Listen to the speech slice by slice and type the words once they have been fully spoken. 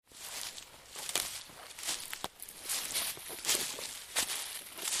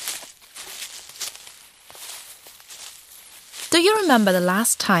Do you remember the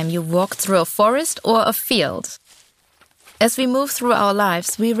last time you walked through a forest or a field? As we move through our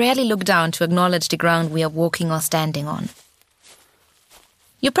lives, we rarely look down to acknowledge the ground we are walking or standing on.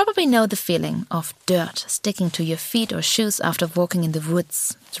 You probably know the feeling of dirt sticking to your feet or shoes after walking in the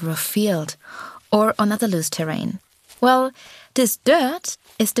woods, through a field, or on other loose terrain. Well, this dirt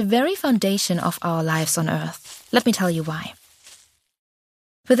is the very foundation of our lives on Earth. Let me tell you why.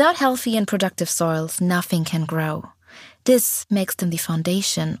 Without healthy and productive soils, nothing can grow. This makes them the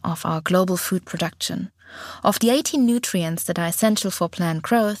foundation of our global food production. Of the 18 nutrients that are essential for plant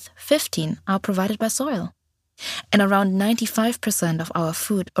growth, 15 are provided by soil. And around 95% of our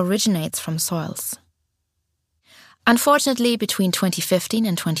food originates from soils. Unfortunately, between 2015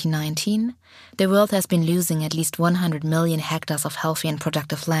 and 2019, the world has been losing at least 100 million hectares of healthy and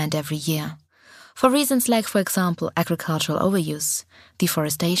productive land every year. For reasons like, for example, agricultural overuse,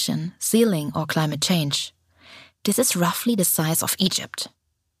 deforestation, sealing, or climate change. This is roughly the size of Egypt.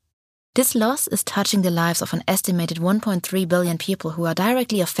 This loss is touching the lives of an estimated 1.3 billion people who are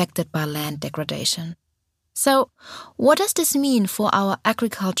directly affected by land degradation. So, what does this mean for our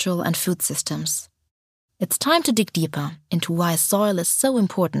agricultural and food systems? It's time to dig deeper into why soil is so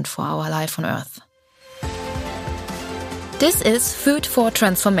important for our life on Earth. This is Food for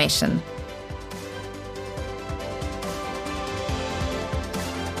Transformation.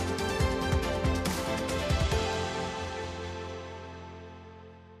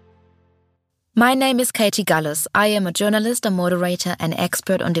 My name is Katie Gallus. I am a journalist, a moderator, and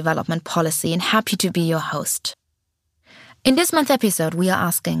expert on development policy, and happy to be your host. In this month's episode, we are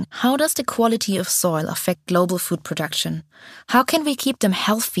asking, how does the quality of soil affect global food production? How can we keep them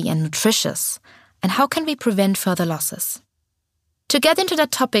healthy and nutritious? And how can we prevent further losses? To get into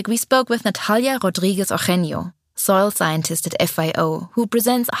that topic, we spoke with Natalia Rodríguez Eugenio, soil scientist at FAO, who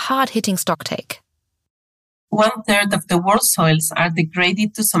presents a hard-hitting stocktake. 1/3 of the world's soils are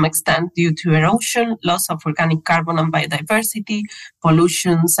degraded to some extent due to erosion, loss of organic carbon and biodiversity,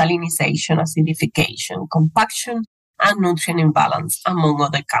 pollution, salinization, acidification, compaction, and nutrient imbalance, among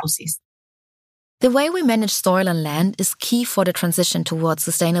other causes. The way we manage soil and land is key for the transition towards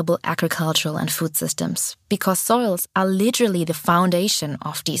sustainable agricultural and food systems, because soils are literally the foundation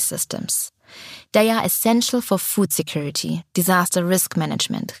of these systems. They are essential for food security, disaster risk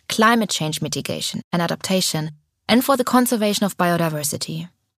management, climate change mitigation and adaptation, and for the conservation of biodiversity.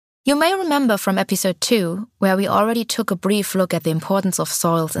 You may remember from episode 2, where we already took a brief look at the importance of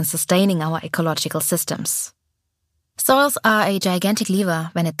soils in sustaining our ecological systems. Soils are a gigantic lever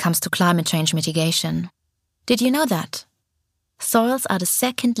when it comes to climate change mitigation. Did you know that? Soils are the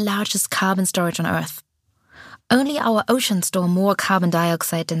second largest carbon storage on Earth. Only our oceans store more carbon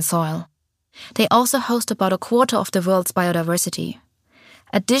dioxide than soil. They also host about a quarter of the world's biodiversity.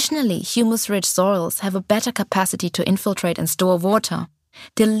 Additionally, humus-rich soils have a better capacity to infiltrate and store water,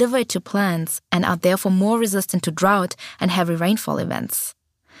 deliver it to plants, and are therefore more resistant to drought and heavy rainfall events.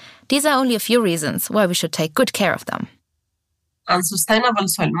 These are only a few reasons why we should take good care of them. Unsustainable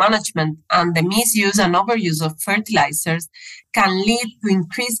soil management and the misuse and overuse of fertilizers can lead to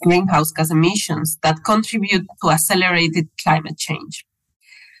increased greenhouse gas emissions that contribute to accelerated climate change.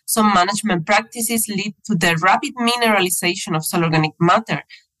 Some management practices lead to the rapid mineralization of soil organic matter,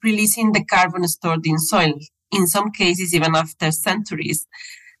 releasing the carbon stored in soil, in some cases even after centuries.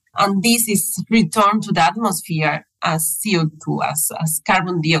 And this is returned to the atmosphere as CO2, as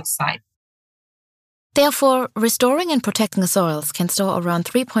carbon dioxide. Therefore, restoring and protecting soils can store around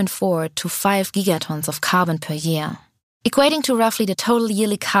 3.4 to 5 gigatons of carbon per year, equating to roughly the total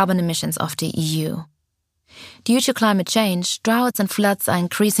yearly carbon emissions of the EU. Due to climate change, droughts and floods are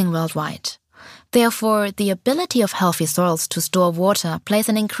increasing worldwide. Therefore, the ability of healthy soils to store water plays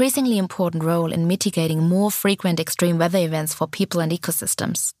an increasingly important role in mitigating more frequent extreme weather events for people and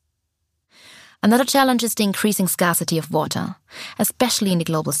ecosystems. Another challenge is the increasing scarcity of water. Especially in the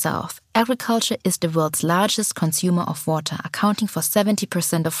global south, agriculture is the world's largest consumer of water, accounting for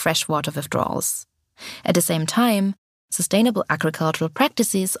 70% of freshwater withdrawals. At the same time, sustainable agricultural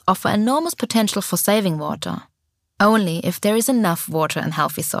practices offer enormous potential for saving water. Only if there is enough water in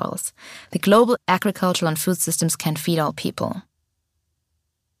healthy soils, the global agricultural and food systems can feed all people.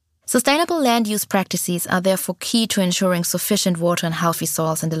 Sustainable land use practices are therefore key to ensuring sufficient water and healthy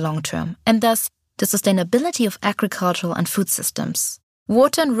soils in the long term, and thus the sustainability of agricultural and food systems.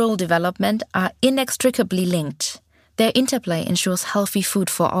 Water and rural development are inextricably linked. Their interplay ensures healthy food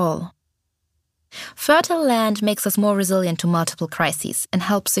for all. Fertile land makes us more resilient to multiple crises and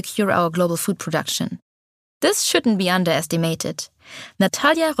helps secure our global food production. This shouldn't be underestimated.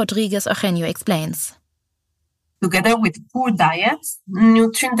 Natalia Rodríguez Eugenio explains. Together with poor diets,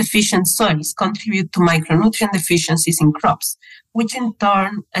 nutrient-deficient soils contribute to micronutrient deficiencies in crops, which in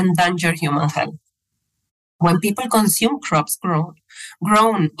turn endanger human health. When people consume crops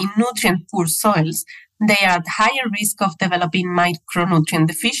grown in nutrient-poor soils, they are at higher risk of developing micronutrient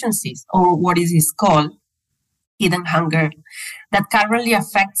deficiencies, or what is called hidden hunger, that currently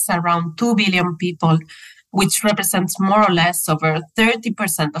affects around 2 billion people, which represents more or less over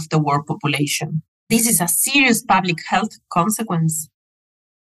 30% of the world population. This is a serious public health consequence.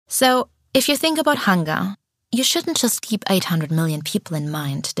 So, if you think about hunger, you shouldn't just keep 800 million people in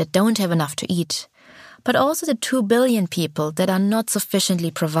mind that don't have enough to eat, but also the 2 billion people that are not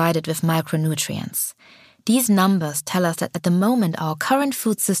sufficiently provided with micronutrients. These numbers tell us that at the moment our current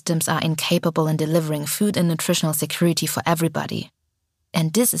food systems are incapable in delivering food and nutritional security for everybody.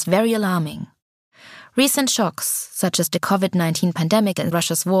 And this is very alarming. Recent shocks, such as the COVID-19 pandemic and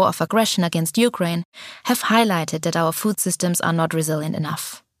Russia's war of aggression against Ukraine, have highlighted that our food systems are not resilient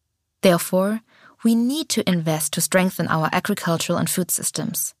enough. Therefore, we need to invest to strengthen our agricultural and food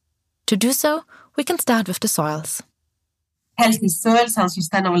systems. To do so, we can start with the soils. Healthy soils and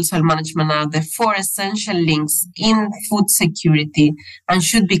sustainable soil management are the 4 essential links in food security and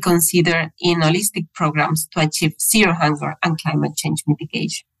should be considered in holistic programs to achieve zero hunger and climate change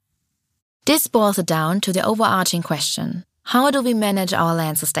mitigation. This boils it down to the overarching question: how do we manage our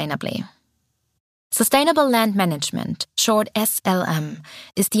land sustainably? Sustainable land management, short SLM,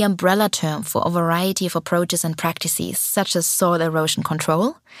 is the umbrella term for a variety of approaches and practices such as soil erosion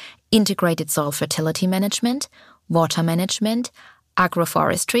control, integrated soil fertility management, water management,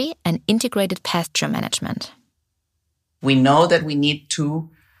 agroforestry, and integrated pasture management. We know that we need to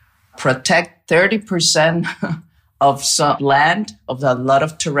protect 30% of some land, of a lot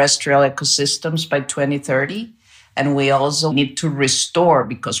of terrestrial ecosystems by 2030. And we also need to restore,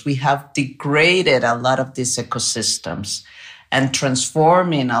 because we have degraded a lot of these ecosystems and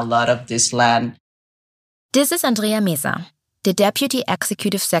transforming a lot of this land. This is Andrea Meza, the Deputy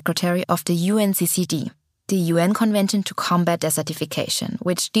Executive Secretary of the UNCCD, the UN Convention to Combat Desertification,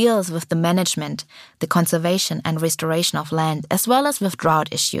 which deals with the management, the conservation and restoration of land, as well as with drought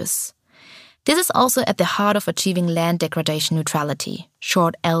issues. This is also at the heart of achieving land degradation neutrality,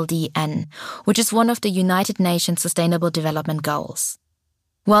 short LDN, which is one of the United Nations Sustainable Development Goals.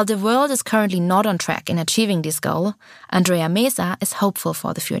 While the world is currently not on track in achieving this goal, Andrea Meza is hopeful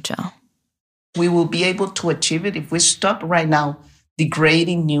for the future. We will be able to achieve it if we stop right now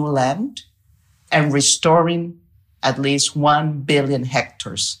degrading new land and restoring at least 1 billion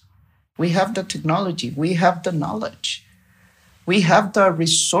hectares. We have the technology, we have the knowledge. We have the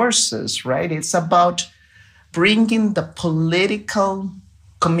resources, right? It's about bringing the political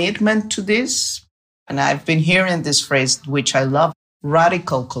commitment to this. And I've been hearing this phrase, which I love,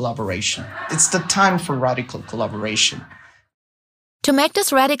 radical collaboration. It's the time for radical collaboration. To make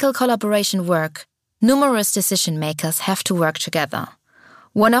this radical collaboration work, numerous decision makers have to work together.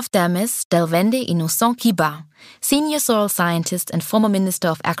 One of them is Delwendé Innocent Kiba, senior soil scientist and former Minister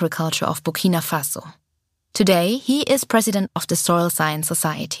of Agriculture of Burkina Faso. Today, he is president of the Soil Science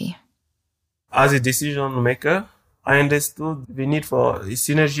Society. As a decision maker, I understood the need for a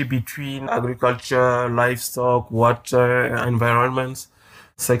synergy between agriculture, livestock, water, environment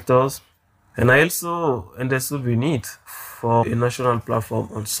sectors. And I also understood the need for a national platform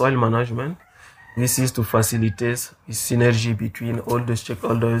on soil management. This is to facilitate the synergy between all the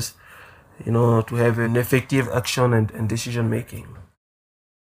stakeholders, to have an effective action and decision making.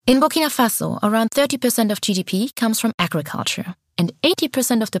 In Burkina Faso, around 30% of GDP comes from agriculture, and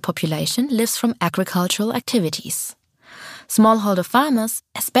 80% of the population lives from agricultural activities. Smallholder farmers,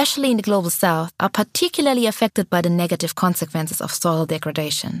 especially in the global south, are particularly affected by the negative consequences of soil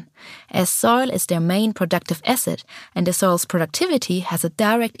degradation, as soil is their main productive asset and the soil's productivity has a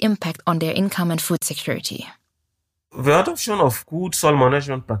direct impact on their income and food security. The adoption of good soil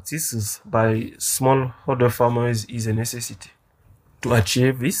management practices by smallholder farmers is a necessity. To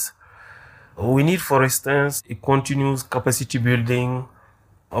achieve this, we need, for instance, a continuous capacity building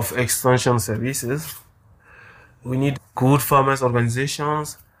of extension services. We need good farmers'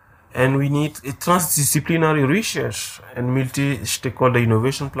 organizations, and we need a transdisciplinary research and multi-stakeholder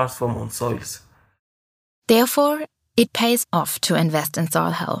innovation platform on soils. Therefore, it pays off to invest in soil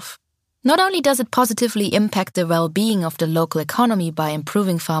health. Not only does it positively impact the well-being of the local economy by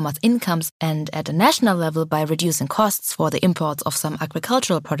improving farmers' incomes and at a national level by reducing costs for the imports of some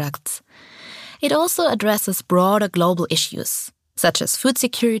agricultural products, it also addresses broader global issues, such as food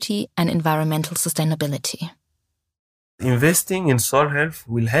security and environmental sustainability. Investing in soil health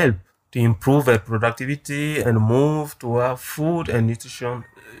will help to improve their productivity and move toward food and nutrition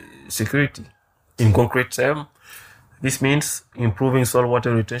security. In concrete terms, this means improving soil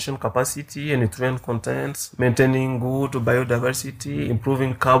water retention capacity and nutrient contents, maintaining good biodiversity,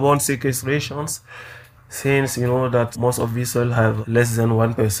 improving carbon sequestrations, since you know that most of these soil have less than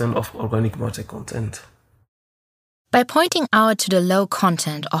 1% of organic matter content. By pointing out to the low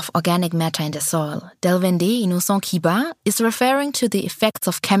content of organic matter in the soil, Delwendé Innocent Kiba is referring to the effects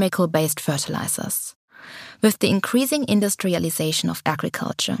of chemical-based fertilizers. With the increasing industrialization of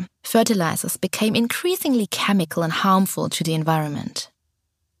agriculture, fertilizers became increasingly chemical and harmful to the environment.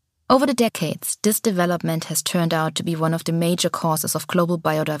 Over the decades, this development has turned out to be one of the major causes of global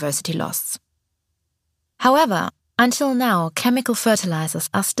biodiversity loss. However, until now, chemical fertilizers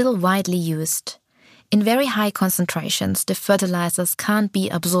are still widely used. In very high concentrations, the fertilizers can't be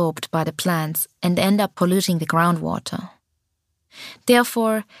absorbed by the plants and end up polluting the groundwater.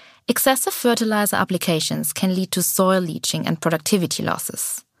 Therefore, excessive fertilizer applications can lead to soil leaching and productivity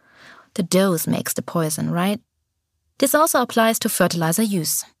losses. The dose makes the poison, right? This also applies to fertilizer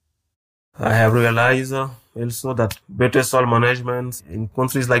use. I have realized also that better soil management in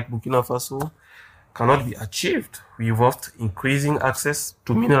countries like Burkina Faso cannot be achieved without increasing access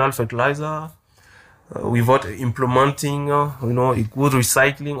to mineral fertilizer, without implementing a good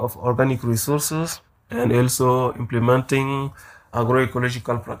recycling of organic resources, and also implementing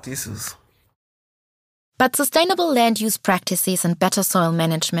agroecological practices. But sustainable land use practices and better soil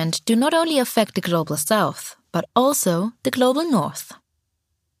management do not only affect the global south, but also the global north.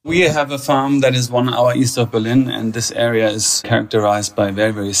 We have a farm that is 1 hour east of Berlin, and this area is characterized by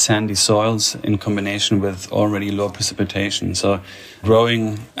very, very sandy soils in combination with already low precipitation. So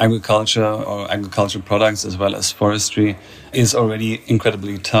growing agriculture or agricultural products as well as forestry is already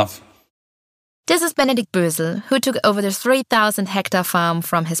incredibly tough. This is Benedikt Bösel, who took over the 3,000-hectare farm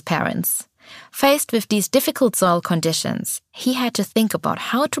from his parents. Faced with these difficult soil conditions, he had to think about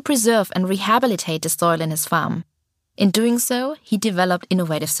how to preserve and rehabilitate the soil in his farm. In doing so, he developed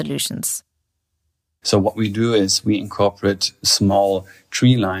innovative solutions. So what we do is we incorporate small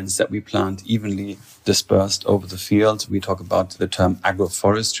tree lines that we plant evenly dispersed over the field. We talk about the term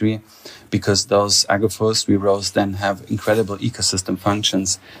agroforestry because those agroforestry rows then have incredible ecosystem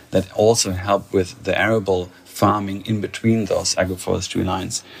functions that also help with the arable farming in between those agroforestry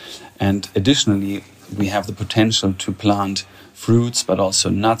lines. And additionally, we have the potential to plant fruits, but also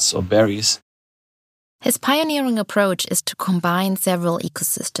nuts or berries. His pioneering approach is to combine several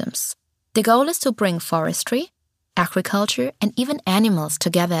ecosystems. The goal is to bring forestry, agriculture, and even animals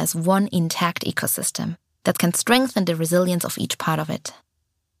together as one intact ecosystem that can strengthen the resilience of each part of it.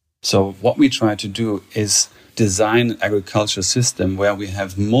 So what we try to do is design an agriculture system where we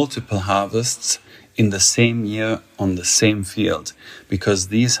have multiple harvests in the same year on the same field, because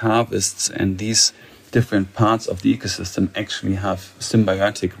these harvests and these different parts of the ecosystem actually have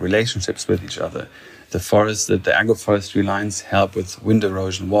symbiotic relationships with each other. The agroforestry lines help with wind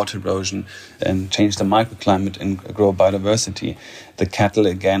erosion, water erosion, and change the microclimate and grow biodiversity. The cattle,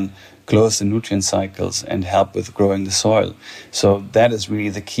 again, close the nutrient cycles and help with growing the soil. So that is really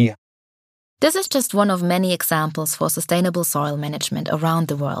the key. This is just one of many examples for sustainable soil management around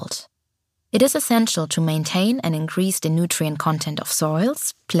the world. It is essential to maintain and increase the nutrient content of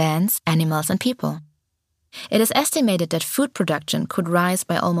soils, plants, animals, and people. It is estimated that food production could rise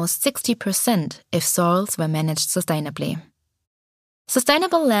by almost 60% if soils were managed sustainably.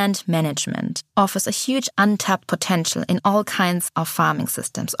 Sustainable land management offers a huge untapped potential in all kinds of farming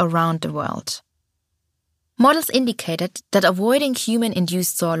systems around the world. Models indicated that avoiding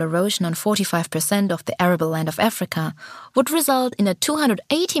human-induced soil erosion on 45% of the arable land of Africa would result in a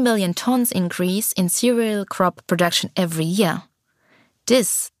 280 million tons increase in cereal crop production every year.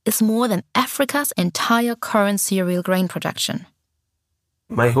 This is more than Africa's entire current cereal grain production.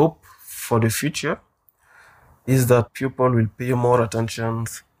 My hope for the future is that people will pay more attention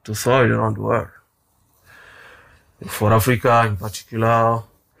to soil around the world. For Africa in particular,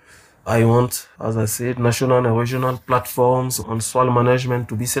 I want, as I said, national and regional platforms on soil management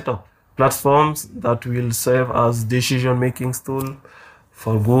to be set up. Platforms that will serve as decision-making tool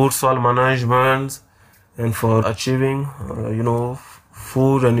for good soil management and for achieving,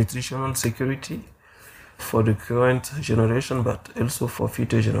 food and nutritional security for the current generation, but also for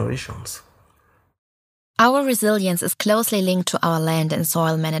future generations. Our resilience is closely linked to our land and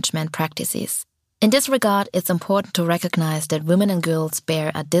soil management practices. In this regard, it's important to recognize that women and girls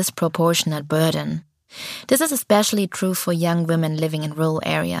bear a disproportionate burden. This is especially true for young women living in rural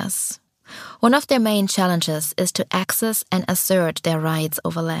areas. One of their main challenges is to access and assert their rights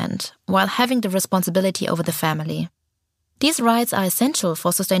over land, while having the responsibility over the family. These rights are essential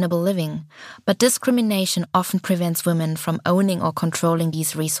for sustainable living, but discrimination often prevents women from owning or controlling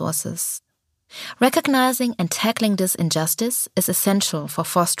these resources. Recognizing and tackling this injustice is essential for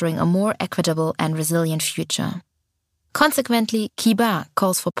fostering a more equitable and resilient future. Consequently, Kiba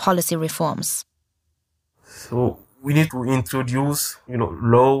calls for policy reforms. So we need to introduce,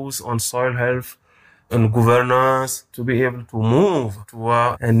 laws on soil health and governance to be able to move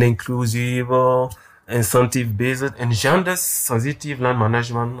toward an inclusive, incentive-based and gender-sensitive land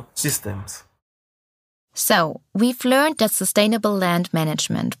management systems. So, we've learned that sustainable land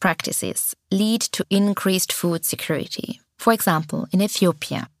management practices lead to increased food security. For example, in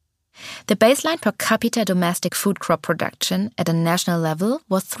Ethiopia, the baseline per capita domestic food crop production at a national level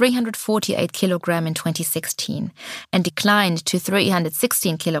was 348 kilograms in 2016 and declined to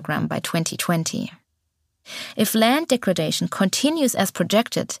 316 kilograms by 2020. If land degradation continues as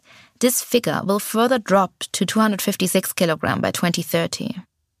projected, this figure will further drop to 256 kilograms by 2030.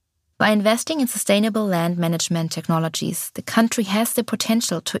 By investing in sustainable land management technologies, the country has the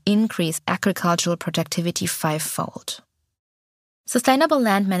potential to increase agricultural productivity fivefold. Sustainable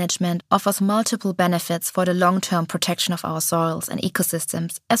land management offers multiple benefits for the long-term protection of our soils and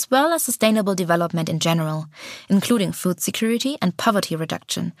ecosystems, as well as sustainable development in general, including food security and poverty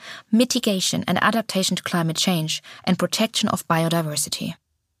reduction, mitigation and adaptation to climate change, and protection of biodiversity.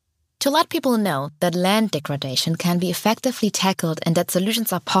 To let people know that land degradation can be effectively tackled and that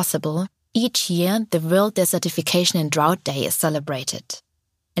solutions are possible, each year the World Desertification and Drought Day is celebrated.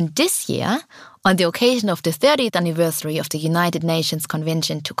 And this year, on the occasion of the 30th anniversary of the United Nations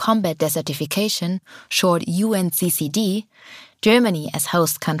Convention to Combat Desertification, short UNCCD, Germany, as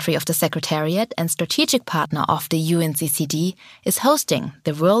host country of the Secretariat and strategic partner of the UNCCD, is hosting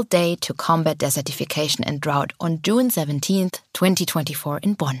the World Day to Combat Desertification and Drought on June 17, 2024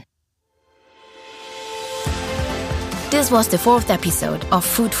 in Bonn. This was the 4th episode of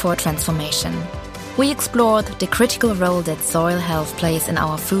Food for Transformation. We explored the critical role that soil health plays in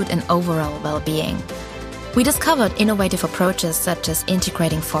our food and overall well-being. We discovered innovative approaches such as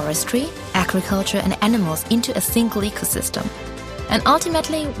integrating forestry, agriculture, and animals into a single ecosystem. And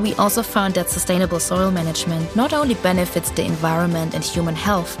ultimately, we also found that sustainable soil management not only benefits the environment and human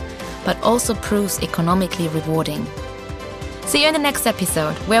health, but also proves economically rewarding. See you in the next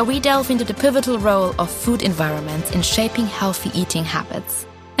episode, where we delve into the pivotal role of food environments in shaping healthy eating habits.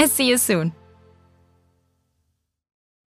 And see you soon!